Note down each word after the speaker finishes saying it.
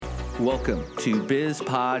Welcome to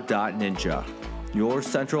BizPod.Ninja, your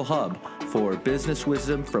central hub for business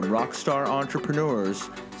wisdom from rockstar entrepreneurs,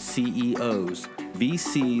 CEOs,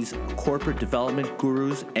 VCs, corporate development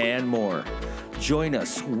gurus, and more. Join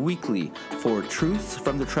us weekly for Truths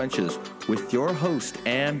from the Trenches with your host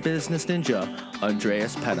and business ninja,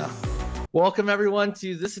 Andreas Penna. Welcome, everyone,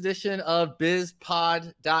 to this edition of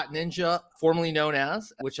BizPod.Ninja, formerly known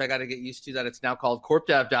as, which I got to get used to that it's now called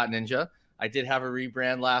CorpDev.Ninja. I did have a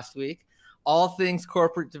rebrand last week. All things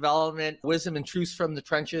corporate development, wisdom and truths from the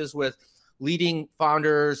trenches with leading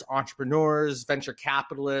founders, entrepreneurs, venture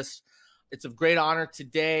capitalists. It's a great honor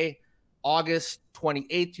today, August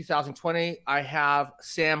 28th, 2020. I have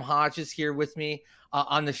Sam Hodges here with me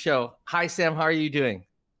on the show. Hi, Sam. How are you doing?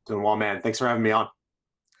 Doing well, man. Thanks for having me on.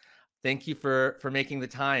 Thank you for making the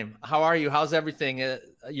time. How are you? How's everything?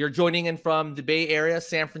 You're joining in from the Bay Area,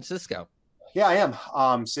 San Francisco. Yeah, I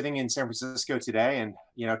am. Sitting in San Francisco today and,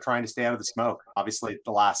 trying to stay out of the smoke. Obviously,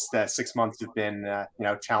 the last 6 months have been,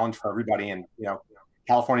 challenge for everybody. And,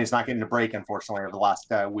 California's not getting a break, unfortunately, over the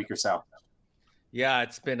last week or so. Yeah,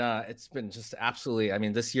 it's been just absolutely. I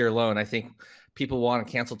mean, this year alone, I think people want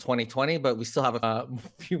to cancel 2020, but we still have a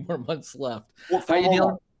few more months left. Well, how are you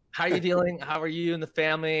dealing? How are you dealing? How are you and the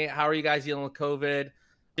family? How are you guys dealing with COVID?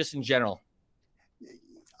 Just in general.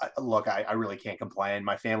 Look, I really can't complain.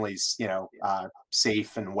 My family's,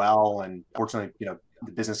 safe and well. And fortunately, the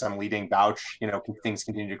business I'm leading, Vouch, things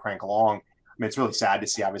continue to crank along. I mean, it's really sad to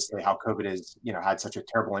see, obviously, how COVID has, had such a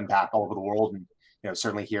terrible impact all over the world. And,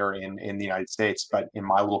 certainly here in the United States, but in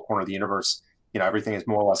my little corner of the universe, everything is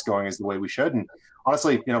more or less going as the way we should. And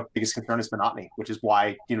honestly, biggest concern is monotony, which is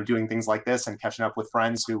why, doing things like this and catching up with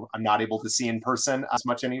friends who I'm not able to see in person as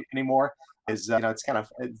much anymore is, it's kind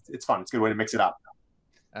of, it's fun. It's a good way to mix it up.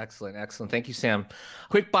 Excellent. Thank you, Sam.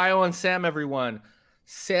 Quick bio on Sam, everyone.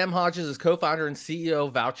 Sam Hodges is co-founder and CEO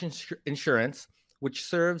of Vouch Insurance, which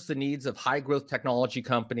serves the needs of high-growth technology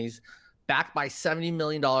companies, backed by $70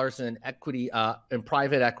 million in equity, in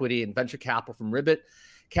private equity and venture capital from Ribbit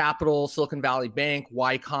Capital, Silicon Valley Bank,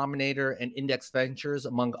 Y Combinator, and Index Ventures,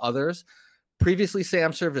 among others. Previously,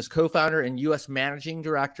 Sam served as co-founder and U.S. Managing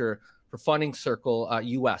Director for Funding Circle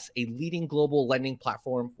US, a leading global lending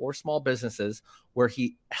platform for small businesses, where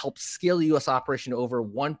he helped scale the US operation to over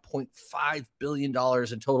 $1.5 billion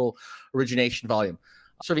in total origination volume,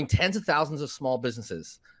 serving tens of thousands of small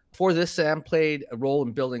businesses. Before this, Sam played a role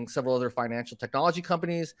in building several other financial technology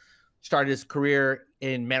companies, started his career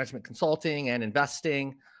in management consulting and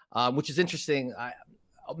investing, which is interesting.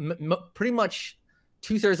 Pretty much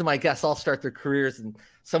 2/3 of my guests all start their careers in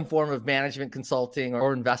some form of management consulting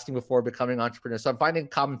or investing before becoming entrepreneurs. So I'm finding a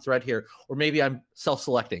common thread here, or maybe I'm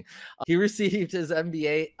self-selecting. He received his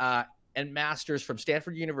MBA and master's from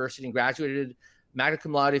Stanford University and graduated magna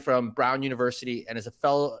cum laude from Brown University and is a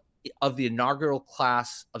fellow of the inaugural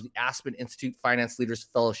class of the Aspen Institute Finance Leaders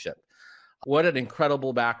Fellowship. What an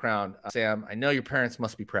incredible background, Sam. I know your parents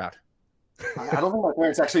must be proud. I don't think my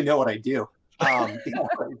parents actually know what I do.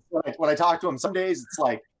 When I talk to them, some days it's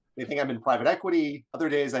like they think I'm in private equity. Other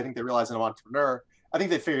days I think they realize I'm an entrepreneur. I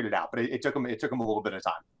think they figured it out, but it took them a little bit of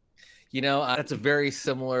time. That's a very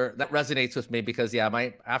similar, that resonates with me because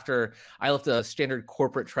after I left a standard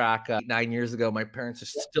corporate track 9 years ago, my parents are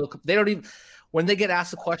still, they don't even, when they get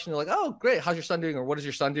asked a question, they're like, oh, great, how's your son doing? Or what does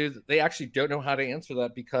your son do? They actually don't know how to answer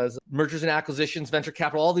that because mergers and acquisitions, venture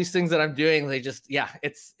capital, all these things that I'm doing, they just,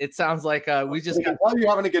 it sounds like we just got. Well, you're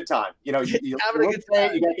having a good time. You're having a good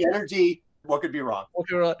time. You got the energy. What could be wrong?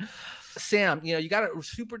 Sam, you got a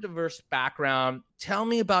super diverse background. Tell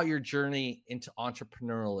me about your journey into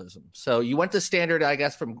entrepreneurialism. So you went to Stanford, I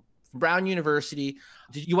guess, from Brown University.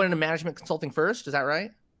 You went into management consulting first. Is that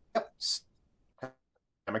right? Yep.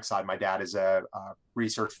 Academic side, my dad is a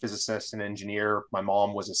research physicist and engineer. My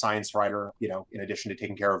mom was a science writer, in addition to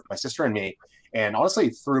taking care of my sister and me. And honestly,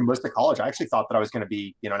 through most of college, I actually thought that I was going to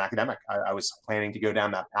be, an academic. I was planning to go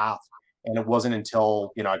down that path. And it wasn't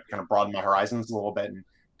until, I kind of broadened my horizons a little bit and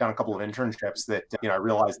done a couple of internships that, I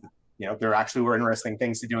realized that, there actually were interesting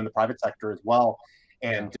things to do in the private sector as well.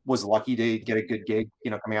 And was lucky to get a good gig,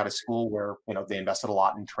 coming out of school where, they invested a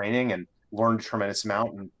lot in training and learned a tremendous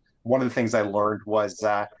amount. And one of the things I learned was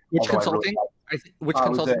which consulting? Which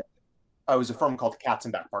consulting? I was a firm called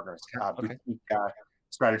Katzenbach Partners, boutique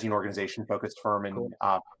strategy and organization focused firm in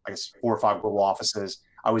I guess 4 or 5 global offices.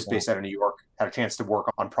 I was based out of New York, had a chance to work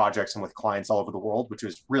on projects and with clients all over the world, which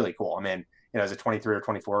was really cool. I mean, as a 23 or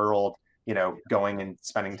 24-year-old, going and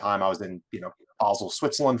spending time, I was in, Basel,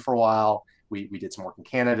 Switzerland for a while. We did some work in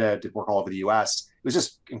Canada, did work all over the US. It was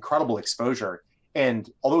just incredible exposure. And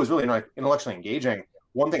although it was really intellectually engaging,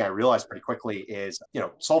 one thing I realized pretty quickly is,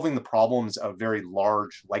 solving the problems of very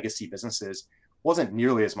large legacy businesses wasn't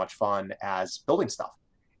nearly as much fun as building stuff.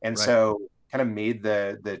 And Right. so kind of made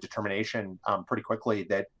the determination pretty quickly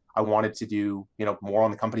that I wanted to do, more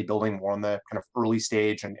on the company building, more on the kind of early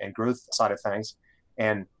stage and growth side of things.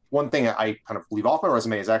 And one thing I kind of leave off my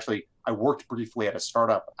resume is actually I worked briefly at a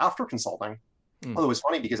startup after consulting. Although it was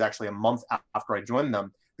funny because actually a month after I joined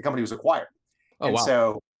them, the company was acquired. Oh, And wow.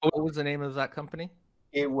 so What was the name of that company?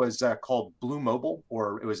 it was called Blue Mobile,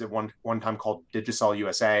 or it was at one time called Digicel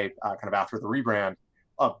USA, kind of after the rebrand.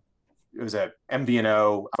 Uh, it was a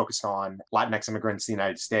MVNO focused on Latinx immigrants in the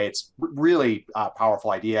United States. Really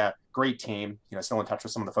powerful idea, great team. Still in touch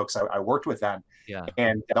with some of the folks I worked with then. Yeah.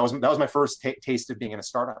 And that was my first taste of being in a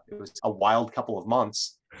startup. It was a wild couple of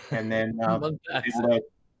months, and then able to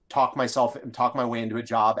talk my way into a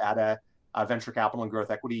job at a venture capital and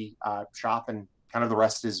growth equity shop, and kind of the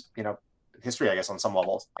rest is history, I guess, on some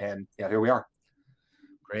levels. And here we are.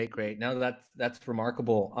 Great. No, that's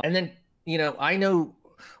remarkable. And then I know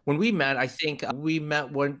when we met, I think we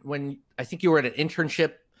met when I think you were at an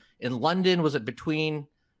internship in London. Was it between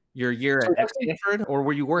your year at Stanford, or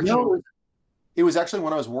were you working? No, it was actually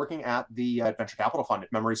when I was working at the venture capital fund,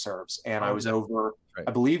 if memory serves. And I was over, right.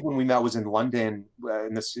 I believe when we met was in London,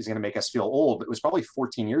 and this is going to make us feel old. It was probably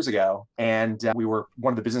 14 years ago. And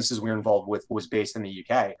one of the businesses we were involved with was based in the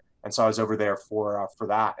UK. And so I was over there for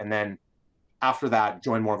that. And then after that,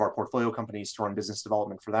 joined one of our portfolio companies to run business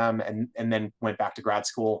development for them, and then went back to grad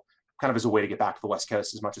school, kind of as a way to get back to the West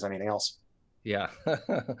Coast as much as anything else. Yeah,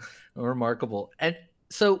 remarkable. And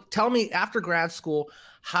so tell me, after grad school,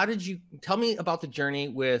 tell me about the journey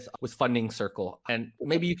with Funding Circle? And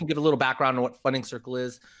maybe you can give a little background on what Funding Circle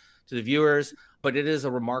is to the viewers, but it is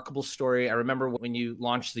a remarkable story. I remember when you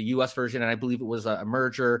launched the US version, and I believe it was a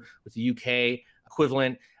merger with the UK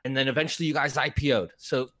equivalent, and then eventually you guys IPO'd.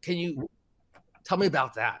 So can you tell me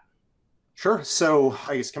about that? Sure. So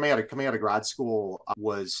I guess coming out of grad school, I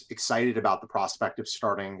was excited about the prospect of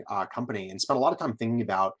starting a company, and spent a lot of time thinking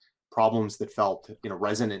about problems that felt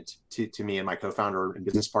resonant to me and my co-founder and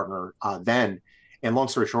business partner then. And long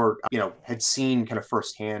story short, had seen kind of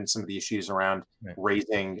firsthand some of the issues around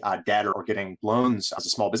raising debt or getting loans as a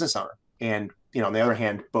small business owner. And on the other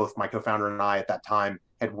hand, both my co-founder and I at that time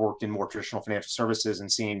had worked in more traditional financial services and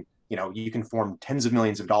seen you can form tens of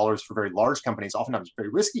millions of dollars for very large companies, oftentimes very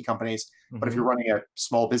risky companies. Mm-hmm. But if you're running a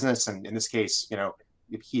small business, and in this case,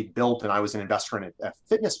 if he had built and I was an investor in a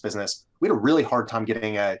fitness business, we had a really hard time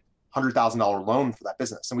getting a $100,000 loan for that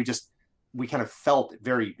business. And we kind of felt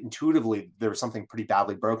very intuitively there was something pretty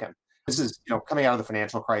badly broken. This is, coming out of the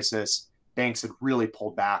financial crisis, banks had really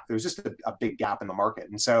pulled back. There was just a big gap in the market.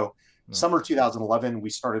 And so summer 2011, we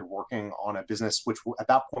started working on a business, which at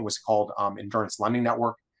that point was called Endurance Lending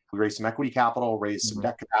Network. We raised some equity capital, raised some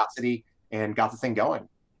debt capacity, and got the thing going.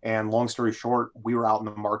 And long story short, we were out in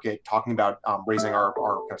the market talking about raising our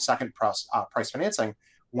second price financing,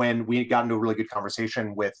 when we got into a really good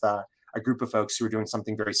conversation with a group of folks who were doing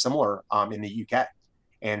something very similar in the UK.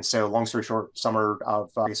 And so long story short, summer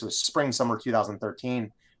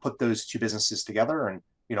 2013, put those two businesses together and,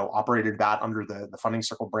 operated that under the Funding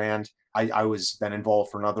Circle brand. I was then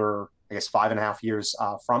involved for another, 5.5 years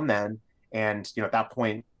from then. And, at that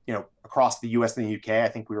point, across the US and the UK, I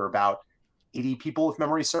think we were about 80 people, if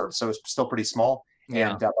memory serves. So it's still pretty small.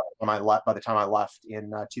 Yeah. And by the time I left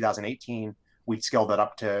in 2018, we'd scaled that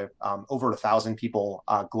up to over 1,000 people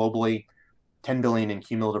globally, 10 billion in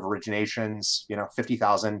cumulative originations,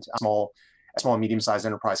 50,000 small and medium-sized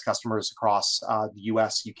enterprise customers across the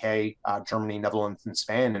US, UK, Germany, Netherlands, and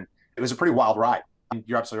Spain. And it was a pretty wild ride.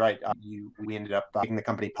 You're absolutely right. We ended up taking the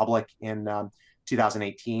company public in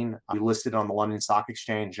 2018. We listed on the London Stock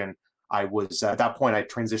Exchange, and I was at that point I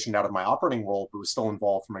transitioned out of my operating role, but was still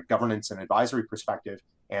involved from a governance and advisory perspective,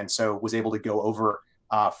 and so was able to go over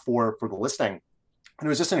for the listing. And it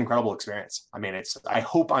was just an incredible experience. I mean, I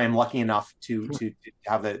hope I am lucky enough to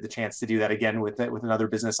have the chance to do that again with another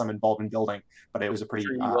business I'm involved in building. But it was a pretty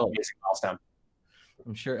amazing milestone.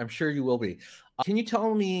 I'm sure you will be. Can you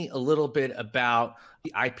tell me a little bit about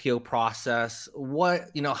the IPO process?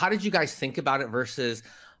 How did you guys think about it versus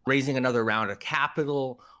raising another round of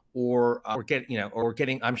capital, or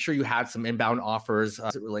getting? I'm sure you had some inbound offers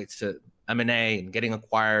as it relates to M&A and getting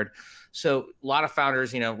acquired. So a lot of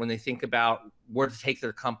founders, when they think about where to take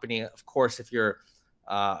their company, of course, if you're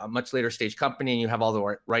a much later stage company and you have all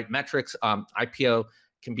the right metrics, IPO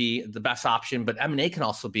can be the best option, but M&A can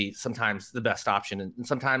also be sometimes the best option. And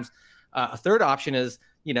sometimes a third option is,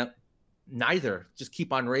 neither, just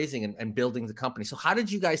keep on raising and building the company. So how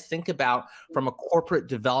did you guys think about, from a corporate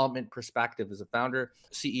development perspective, as a founder,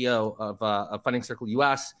 CEO of Funding Circle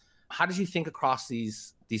US, how did you think across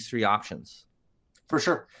these three options? For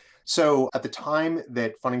sure. So at the time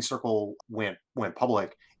that Funding Circle went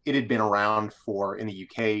public, it had been around in the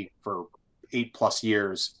UK for 8+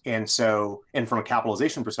 years. And from a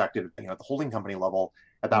capitalization perspective, at the holding company level,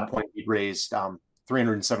 at that point, we'd raised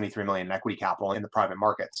 373 million in equity capital in the private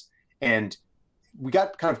markets. And we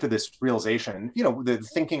got kind of to this realization, the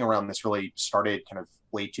thinking around this really started kind of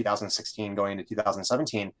late 2016 going into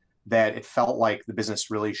 2017, that it felt like the business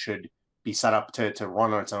really should be set up to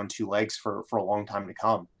run on its own two legs for a long time to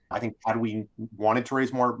come. I think had we wanted to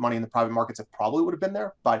raise more money in the private markets, it probably would have been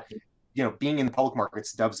there. But being in the public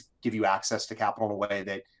markets does give you access to capital in a way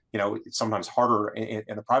that it's sometimes harder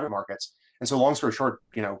in the private markets. And so, long story short,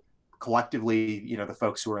 collectively, the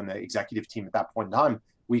folks who were in the executive team at that point in time,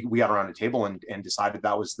 we got around a table and decided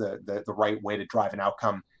that was the right way to drive an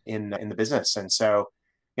outcome in the business. And so,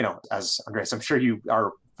 as Andreas, I'm sure you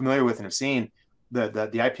are familiar with and have seen, the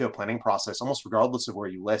IPO planning process, almost regardless of where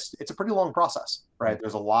you list, it's a pretty long process, right?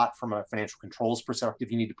 There's a lot from a financial controls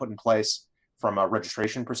perspective you need to put in place. From a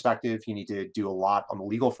registration perspective, you need to do a lot on the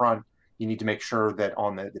legal front. You need to make sure that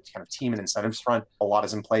on the kind of team and incentives front, a lot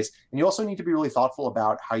is in place. And you also need to be really thoughtful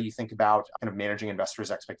about how you think about kind of managing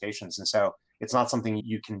investors' expectations. And so it's not something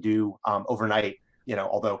you can do overnight,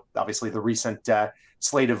 although obviously the recent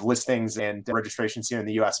slate of listings and registrations here in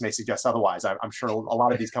the US may suggest otherwise. I'm sure a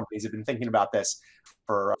lot of these companies have been thinking about this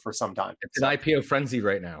for some time. It's an IPO frenzy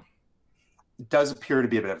right now. It does appear to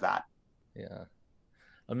be a bit of that. Yeah.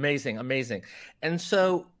 Amazing. And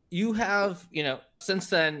so you have, since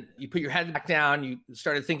then, you put your head back down, you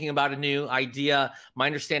started thinking about a new idea. My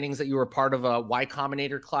understanding is that you were part of a Y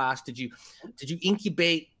Combinator class. Did you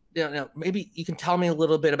incubate? Maybe you can tell me a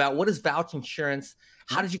little bit about what is Vouch Insurance?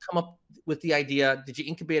 How did you come up with the idea? Did you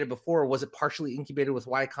incubate it before, or was it partially incubated with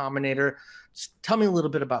Y Combinator? Just tell me a little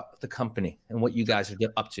bit about the company and what you guys are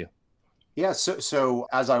up to. Yeah, so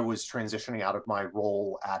as I was transitioning out of my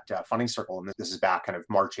role at Funding Circle, and this is back kind of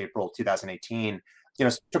March, April 2018,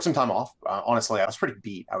 took some time off. Honestly, I was pretty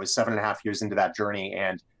beat. I was 7.5 years into that journey,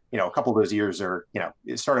 and a couple of those years are,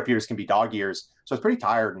 startup years can be dog years. So I was pretty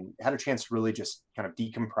tired and had a chance to really just kind of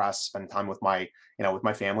decompress, spend time with my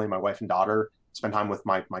family, my wife and daughter, spend time with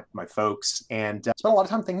my folks, and spent a lot of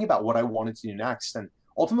time thinking about what I wanted to do next. And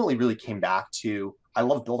ultimately, really came back to I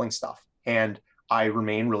love building stuff, and I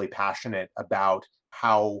remain really passionate about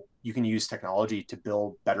how you can use technology to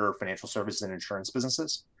build better financial services and insurance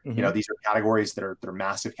businesses. Mm-hmm. These are categories that are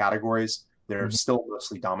massive categories. They're mm-hmm. still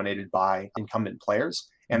mostly dominated by incumbent players,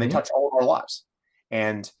 and mm-hmm. they touch all of our lives.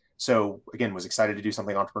 And so, again, was excited to do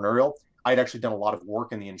something entrepreneurial. I'd actually done a lot of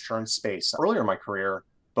work in the insurance space earlier in my career,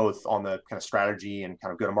 both on the kind of strategy and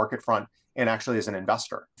kind of go-to-market front, and actually as an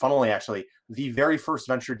investor. Funnily, actually, the very first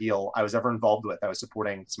venture deal I was ever involved with, I was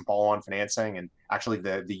supporting some follow-on financing, and actually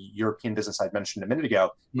the European business I'd mentioned a minute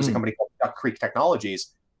ago was a company called Duck Creek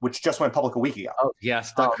Technologies, which just went public a week ago. Oh,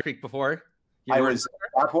 yes, Duck Creek before? I was,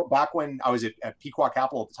 back when I was at Pequot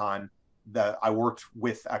Capital at the time, I worked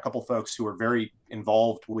with a couple folks who were very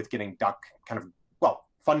involved with getting Duck kind of,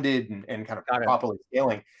 funded and kind of properly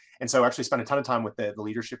scaling. And so I actually spent a ton of time with the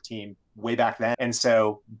leadership team way back then. And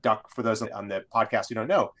so Duck, for those on the podcast who don't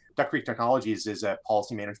know, Duck Creek Technologies is a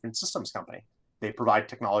policy management systems company. They provide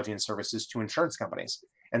technology and services to insurance companies.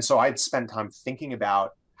 And so I'd spent time thinking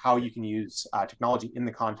about how you can use technology in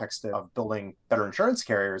the context of building better insurance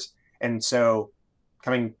carriers. And so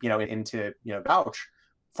coming, into, Vouch,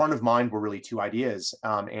 front of mind were really two ideas.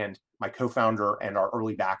 And my co-founder and our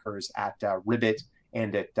early backers at Ribbit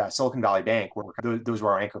and at Silicon Valley Bank, those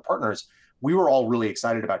were our anchor partners, we were all really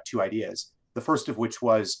excited about two ideas. The first of which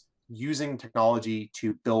was using technology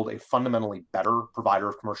to build a fundamentally better provider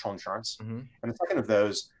of commercial insurance. Mm-hmm. And the second of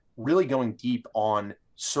those, really going deep on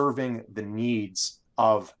serving the needs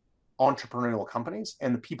of entrepreneurial companies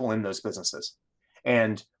and the people in those businesses.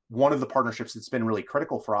 And one of the partnerships that's been really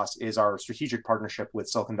critical for us is our strategic partnership with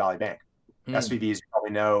Silicon Valley Bank. SVB, as you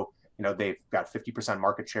probably know, they've got 50%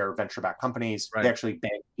 market share of venture-backed companies. Right. They actually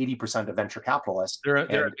bank 80% of venture capitalists. They're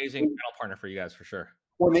an amazing channel partner for you guys, for sure.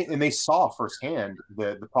 Well, they saw firsthand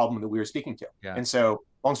the problem that we were speaking to. Yeah. And so,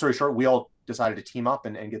 long story short, we all decided to team up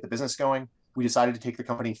and get the business going. We decided to take the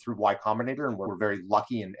company through Y Combinator, and we're very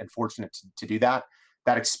lucky and fortunate to do that.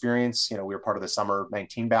 That experience, we were part of the summer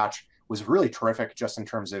 19 batch, was really terrific just in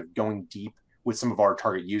terms of going deep with some of our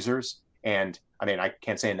target users. And I mean, I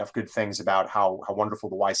can't say enough good things about how wonderful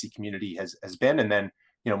the YC community has been. And then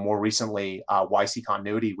more recently, YC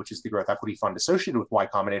Continuity, which is the growth equity fund associated with Y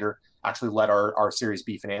Combinator, actually led our Series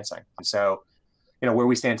B financing. And so, where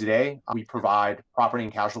we stand today, we provide property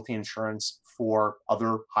and casualty insurance for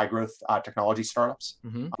other high growth technology startups.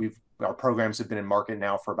 Our programs have been in market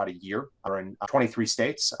now for about a year. We're in 23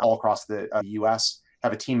 states all across the US,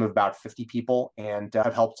 have a team of about 50 people, and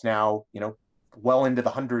have helped now, well into the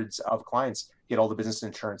hundreds of clients get all the business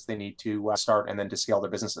insurance they need to start and then to scale their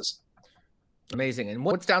businesses. Amazing. And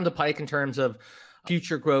what's down the pike in terms of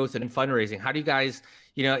future growth and fundraising? How do you guys,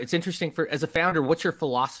 it's interesting as a founder, what's your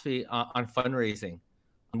philosophy on fundraising?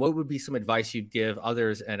 And what would be some advice you'd give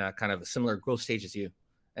others in a kind of a similar growth stage as you?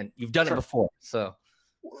 And you've done it before, so.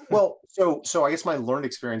 Well, so I guess my learned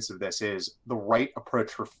experience of this is the right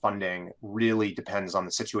approach for funding really depends on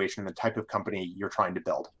the situation and the type of company you're trying to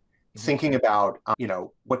build. Thinking about,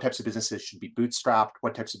 what types of businesses should be bootstrapped,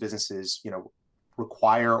 what types of businesses,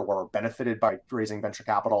 require or are benefited by raising venture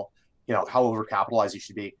capital, how overcapitalized you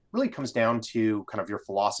should be, really comes down to kind of your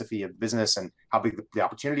philosophy of business and how big the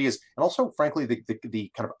opportunity is, and also, frankly,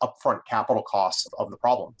 the kind of upfront capital costs of the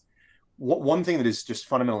problem. One thing that is just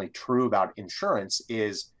fundamentally true about insurance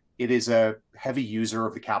is it is a heavy user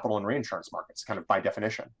of the capital and reinsurance markets, kind of by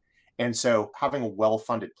definition. And so having a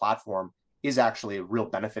well-funded platform is actually a real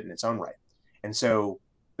benefit in its own right. And so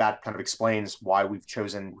that kind of explains why we've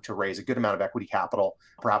chosen to raise a good amount of equity capital,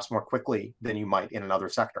 perhaps more quickly than you might in another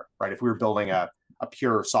sector, right? If we were building a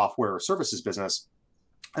pure software or services business,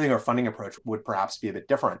 I think our funding approach would perhaps be a bit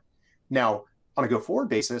different. Now, on a go-forward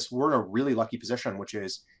basis, we're in a really lucky position, which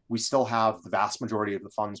is we still have the vast majority of the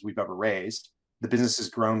funds we've ever raised. The business has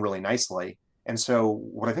grown really nicely. And so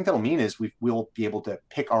what I think that'll mean is we'll be able to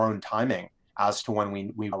pick our own timing as to when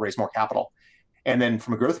we raise more capital. And then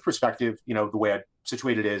from a growth perspective, the way I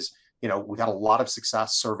situate it is, we've had a lot of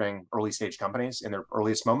success serving early stage companies in their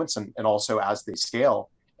earliest moments and also as they scale.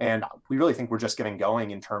 And we really think we're just getting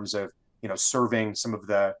going in terms of, serving some of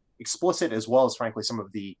the explicit as well as, frankly, some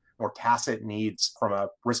of the more tacit needs from a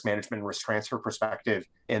risk management and risk transfer perspective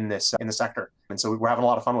in the sector. And so we're having a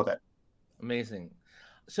lot of fun with it. Amazing.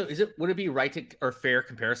 So would it be right or fair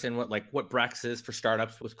comparison what Brex is for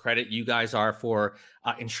startups with credit, you guys are for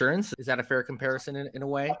insurance? Is that a fair comparison in a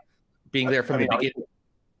way? Being there from the beginning?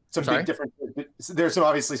 Big differences. There's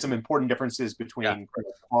obviously some important differences between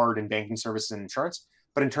card and banking services and insurance,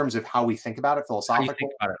 but in terms of how we think about it philosophically, how you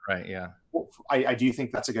think about it, right? Yeah. I do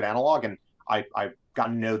think that's a good analog. And I've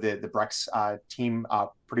gotten to know the Brex team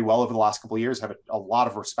pretty well over the last couple of years, have a lot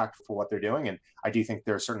of respect for what they're doing. And I do think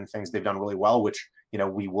there are certain things they've done really well, which,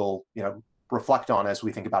 we will, reflect on as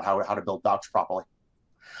we think about how to build Vouch properly.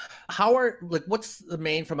 What's the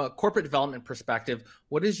main, from a corporate development perspective,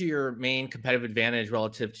 what is your main competitive advantage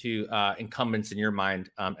relative to incumbents in your mind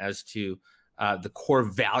as to the core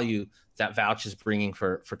value that Vouch is bringing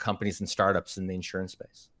for companies and startups in the insurance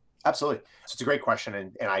space? Absolutely. So it's a great question.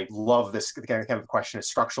 And I love this kind of question of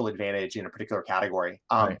structural advantage in a particular category.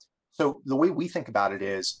 Right. So the way we think about it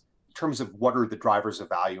is in terms of what are the drivers of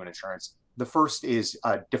value in insurance. The first is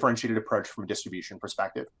a differentiated approach from a distribution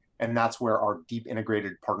perspective. And that's where our deep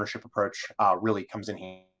integrated partnership approach really comes in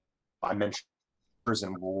handy. I mentioned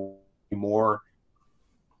and we'll be more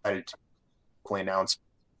excited to announce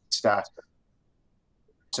that.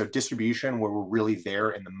 So distribution, where we're really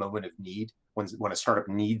there in the moment of need, when a startup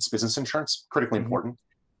needs business insurance, critically important.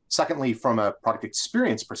 Secondly, from a product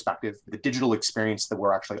experience perspective, the digital experience that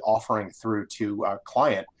we're actually offering through to a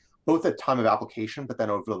client, both at time of application, but then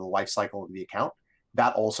over the life cycle of the account,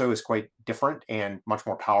 that also is quite different and much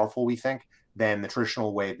more powerful, we think, than the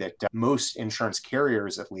traditional way that most insurance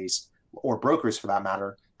carriers, at least, or brokers for that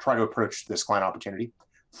matter, try to approach this client opportunity.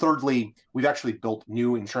 Thirdly, we've actually built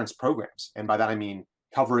new insurance programs. And by that, I mean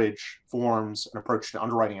coverage, forms, an approach to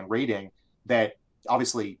underwriting and rating that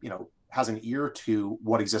obviously, has an ear to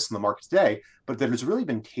what exists in the market today, but that has really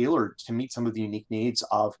been tailored to meet some of the unique needs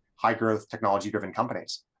of high growth technology driven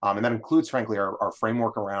companies. And that includes, frankly, our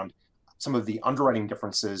framework around some of the underwriting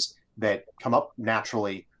differences that come up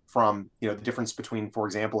naturally from, the difference between, for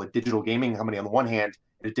example, a digital gaming company on the one hand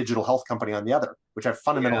and a digital health company on the other, which have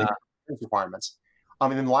fundamentally different requirements.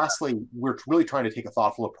 And then lastly, we're really trying to take a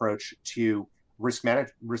thoughtful approach to risk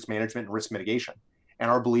management and risk mitigation. And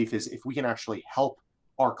our belief is if we can actually help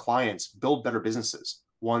our clients build better businesses,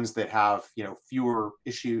 ones that have, fewer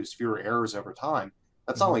issues, fewer errors over time,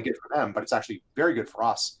 that's not only good for them, but it's actually very good for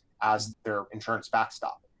us as their insurance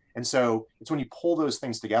backstop. And so it's when you pull those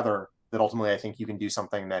things together that ultimately I think you can do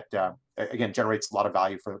something that, again, generates a lot of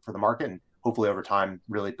value for the market and hopefully over time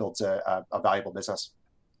really builds a valuable business.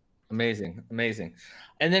 Amazing, amazing.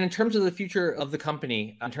 And then in terms of the future of the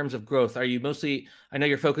company, in terms of growth, are you mostly, I know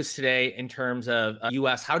you're focused today in terms of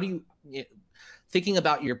US, how do you, thinking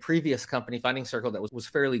about your previous company, Funding Circle, that was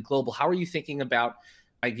fairly global, how are you thinking about,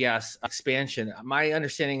 I guess, expansion? My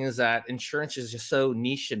understanding is that insurance is just so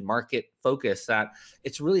niche and market focused that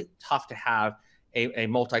it's really tough to have a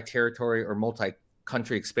multi-territory or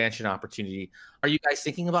multi-country expansion opportunity. Are you guys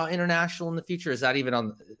thinking about international in the future? Is that even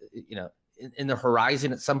on, in the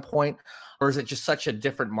horizon at some point, or is it just such a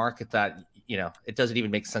different market that it doesn't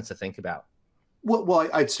even make sense to think about? Well,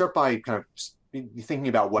 I'd start by kind of thinking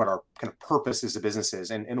about what our kind of purpose as a business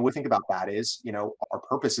is, and what we think about that is, our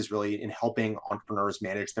purpose is really in helping entrepreneurs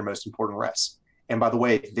manage their most important risks. And by the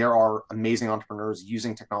way, there are amazing entrepreneurs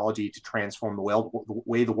using technology to transform the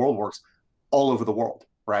way the world works all over the world,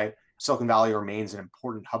 right? Silicon Valley remains an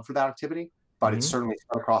important hub for that activity, but it's certainly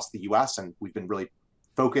spread across the U.S., and we've been really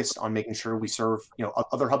focused on making sure we serve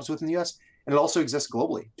other hubs within the U.S. and it also exists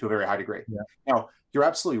globally to a very high degree. Yeah. Now, you're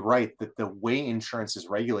absolutely right that the way insurance is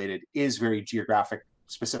regulated is very geographic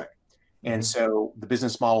specific, and so the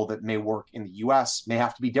business model that may work in the U.S. may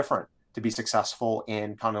have to be different to be successful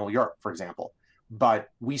in continental Europe, for example. But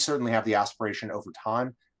we certainly have the aspiration over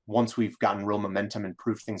time. Once we've gotten real momentum and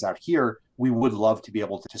proved things out here, we would love to be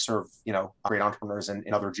able to serve great entrepreneurs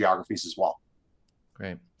in other geographies as well.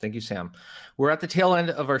 Great. Thank you, Sam. We're at the tail end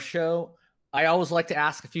of our show. I always like to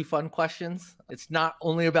ask a few fun questions. It's not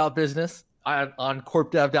only about business on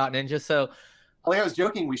corpdev.ninja. So I was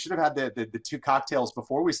joking. We should have had the two cocktails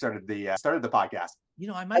before we started the podcast.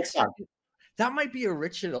 I might start. That might be a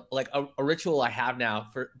ritual, like a ritual I have now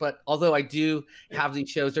but although I do have these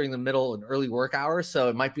shows during the middle and early work hours, so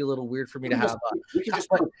it might be a little weird for me to have.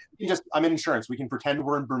 I'm in insurance. We can pretend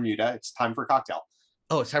we're in Bermuda. It's time for a cocktail.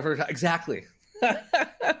 Oh, it's time for exactly.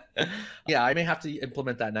 Yeah, I may have to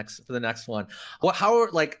implement that for the next one. What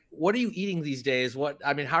are you eating these days?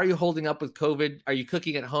 How are you holding up with COVID? Are you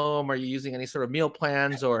cooking at home? Are you using any sort of meal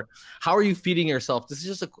plans, or how are you feeding yourself? This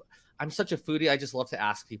is just I'm such a foodie. I just love to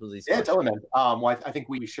ask people these questions. Totally, man. Well, I think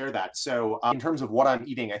we share that. So in terms of what I'm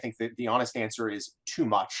eating, I think that the honest answer is too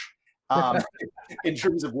much. In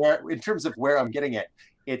terms of where I'm getting it,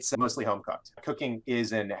 it's mostly home cooked. Cooking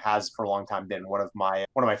is and has for a long time been one of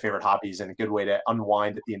my favorite hobbies and a good way to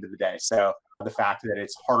unwind at the end of the day. So the fact that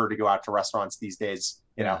it's harder to go out to restaurants these days,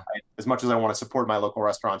 as much as I want to support my local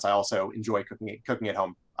restaurants, I also enjoy cooking at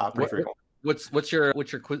home pretty frequently. What's your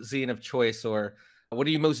cuisine of choice, or what are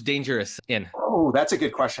you most dangerous in? Oh, that's a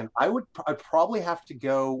good question. I'd probably have to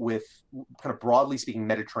go with, kind of broadly speaking,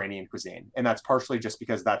 Mediterranean cuisine, and that's partially just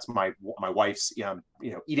because that's my wife's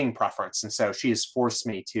eating preference, and so she has forced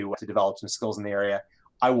me to develop some skills in the area.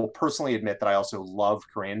 I will personally admit that I also love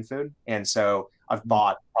Korean food, and so I've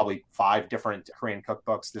bought probably 5 different Korean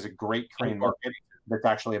cookbooks. There's a great Korean market that's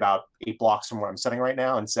actually about 8 blocks from where I'm sitting right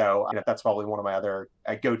now, and so that's probably one of my other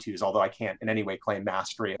go-tos. Although I can't in any way claim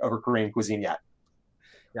mastery over Korean cuisine yet.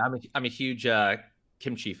 Yeah, I'm a huge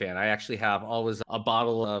kimchi fan. I actually have always a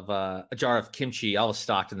bottle of a jar of kimchi always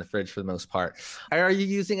stocked in the fridge for the most part. Are you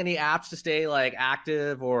using any apps to stay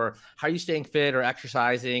active, or how are you staying fit or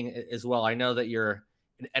exercising as well? I know that you're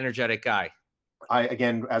an energetic guy.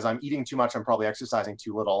 Again, as I'm eating too much, I'm probably exercising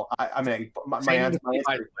too little. My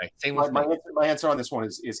answer on this one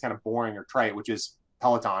is kind of boring or trite, which is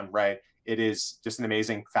Peloton, right? It is just an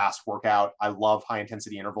amazing fast workout. I love high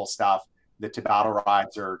intensity interval stuff. The Tabata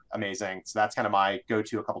rides are amazing. So that's kind of my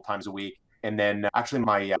go-to a couple times a week. And then actually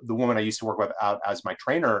the woman I used to work with as my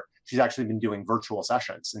trainer, she's actually been doing virtual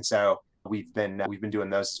sessions. And so we've been doing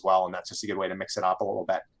those as well. And that's just a good way to mix it up a little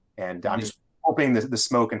bit. And I'm just hoping the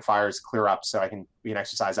smoke and fires clear up so we can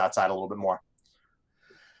exercise outside a little bit more.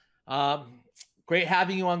 Great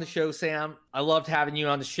having you on the show, Sam. I loved having you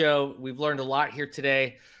on the show. We've learned a lot here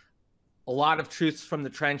today. A lot of truths from the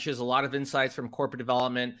trenches, a lot of insights from corporate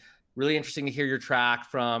development. Really interesting to hear your track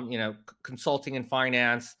from, consulting and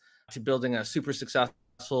finance to building a super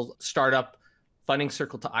successful startup, Funding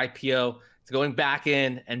Circle to IPO, to going back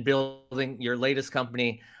in and building your latest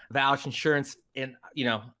company, Vouch Insurance. And,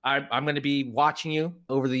 I'm going to be watching you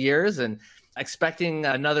over the years and expecting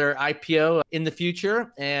another IPO in the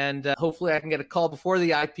future. And hopefully I can get a call before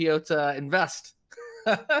the IPO to invest.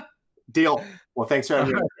 Deal. Well, thanks for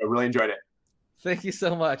having me. I really enjoyed it. Thank you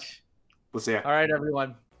so much. We'll see you. All right,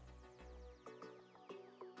 everyone.